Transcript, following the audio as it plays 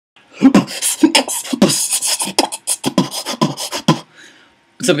What's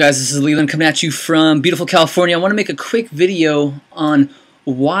up, guys? This is Leland coming at you from beautiful California. I want to make a quick video on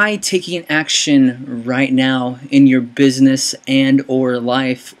why taking action right now in your business and or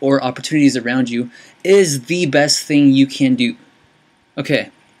life or opportunities around you is the best thing you can do. Okay,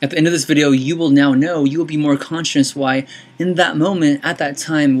 at the end of this video, you will now know, you will be more conscious why in that moment, at that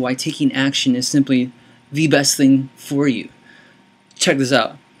time, why taking action is simply the best thing for you. Check this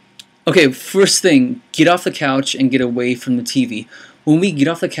out. Okay, first thing, get off the couch and get away from the TV. When we get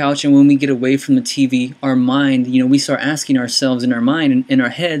off the couch and when we get away from the TV, our mind, we start asking ourselves in our mind and in our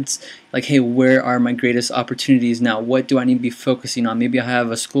heads, like, hey, where are my greatest opportunities now? What do I need to be focusing on? Maybe I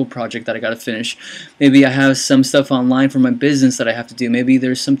have a school project that I got to finish. Maybe I have some stuff online for my business that I have to do. Maybe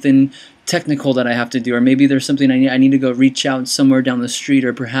there's something technical that I have to do, or maybe there's something I need to go reach out somewhere down the street,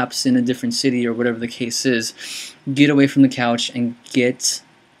 or perhaps in a different city, or whatever the case is. Get away from the couch and get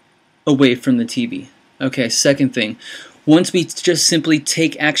away from the TV. Okay, second thing. Once we just simply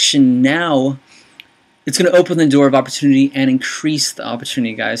take action now, it's going to open the door of opportunity and increase the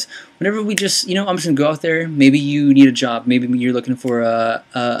opportunity, guys. Whenever we just, I'm just going to go out there. Maybe you need a job. Maybe you're looking for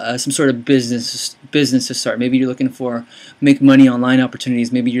some sort of business to start. Maybe you're looking for make money online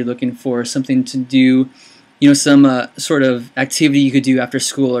opportunities. Maybe you're looking for something to do, some sort of activity you could do after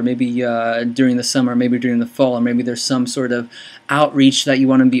school, or maybe during the summer, maybe during the fall, or maybe there's some sort of outreach that you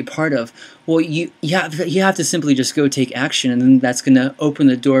want to be a part of. Well, you have to simply just go take action, and then that's going to open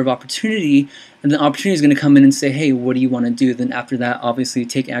the door of opportunity, and the opportunity is going to come in and say, hey, what do you want to do? Then after that, obviously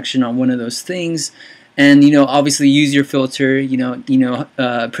take action on one of those things, and obviously use your filter,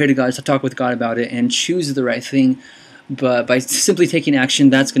 pray to God, to talk with God about it, and choose the right thing. But by simply taking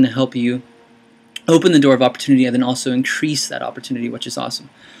action, that's going to help you open the door of opportunity and then also increase that opportunity, which is awesome.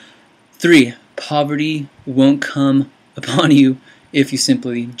 3, poverty won't come upon you if you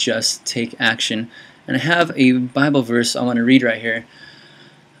simply just take action. And I have a Bible verse I want to read right here.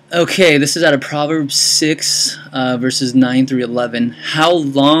 Okay, this is out of Proverbs 6, verses 9 through 11. How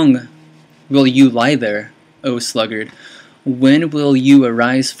long will you lie there, O sluggard? When will you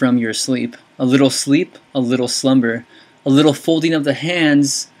arise from your sleep? A little slumber, a little folding of the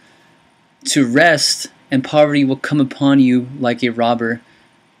hands to rest, and poverty will come upon you like a robber,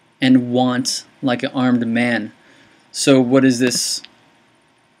 and want like an armed man. So what is this?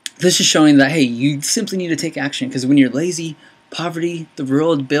 This is showing that, hey, you simply need to take action, because when you're lazy, poverty, the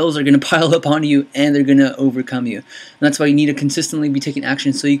world, bills are going to pile up on you, and they're going to overcome you. And that's why you need to consistently be taking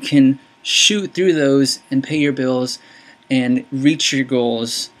action so you can shoot through those and pay your bills and reach your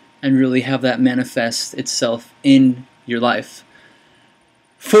goals and really have that manifest itself in your life.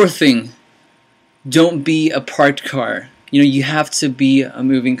 Fourth thing, don't be a parked car. You have to be a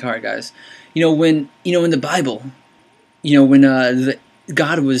moving car, guys. When in the Bible, when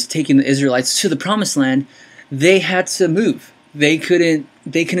God was taking the Israelites to the Promised Land, they had to move. They couldn't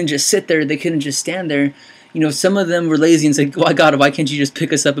just sit there. They couldn't just stand there. Some of them were lazy and said, "Why, God, why can't you just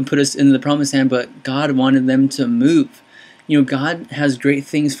pick us up and put us in the Promised Land?" But God wanted them to move. God has great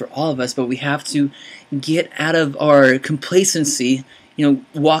things for all of us, but we have to get out of our complacency.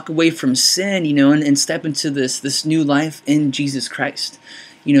 Walk away from sin, and step into this new life in Jesus Christ,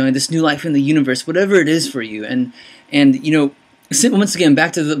 and this new life in the universe, whatever it is for you. And once again,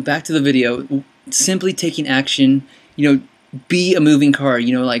 back to the video, simply taking action. Be a moving car.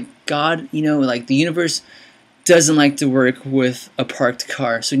 Like God, like the universe doesn't like to work with a parked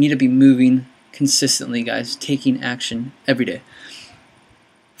car, so you need to be moving consistently, guys, taking action every day.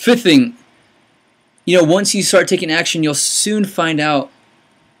 Fifth thing, once you start taking action, you'll soon find out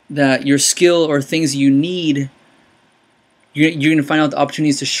that your skill or things you need, you're going to find out the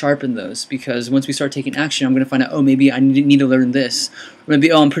opportunities to sharpen those. Because once we start taking action, I'm going to find out, oh, maybe I need to learn this. Or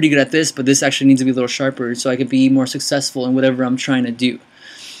maybe, oh, I'm pretty good at this, but this actually needs to be a little sharper so I could be more successful in whatever I'm trying to do.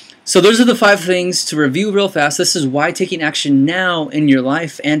 So those are the 5 things to review real fast. This is why taking action now in your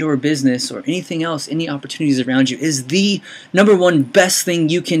life and or business or anything else, any opportunities around you, is the #1 best thing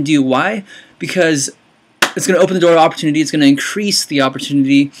you can do. Why? Because it's going to open the door of opportunity. It's going to increase the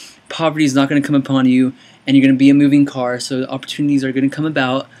opportunity. Poverty is not going to come upon you, and you're going to be a moving car, so opportunities are going to come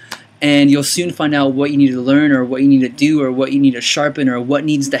about, and you'll soon find out what you need to learn, or what you need to do, or what you need to sharpen, or what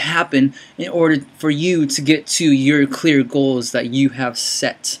needs to happen in order for you to get to your clear goals that you have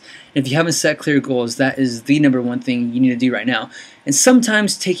set. And if you haven't set clear goals, that is the #1 thing you need to do right now. And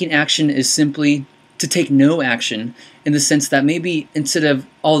sometimes taking action is simply to take no action, in the sense that maybe instead of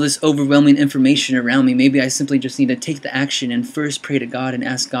all this overwhelming information around me, maybe I simply just need to take the action and first pray to God and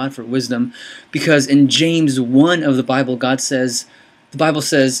ask God for wisdom. Because in James 1 of the Bible, the Bible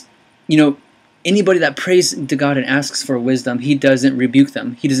says, anybody that prays to God and asks for wisdom, He doesn't rebuke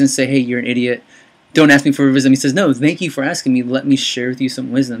them. He doesn't say, hey, you're an idiot, don't ask me for wisdom. He says, no, thank you for asking me. Let me share with you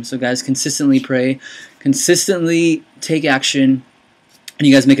some wisdom. So guys, consistently pray, consistently take action, and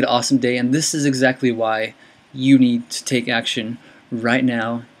you guys make it an awesome day. And this is exactly why you need to take action right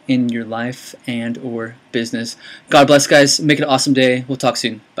now in your life and or business. God bless, guys. Make it an awesome day. We'll talk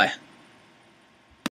soon. Bye.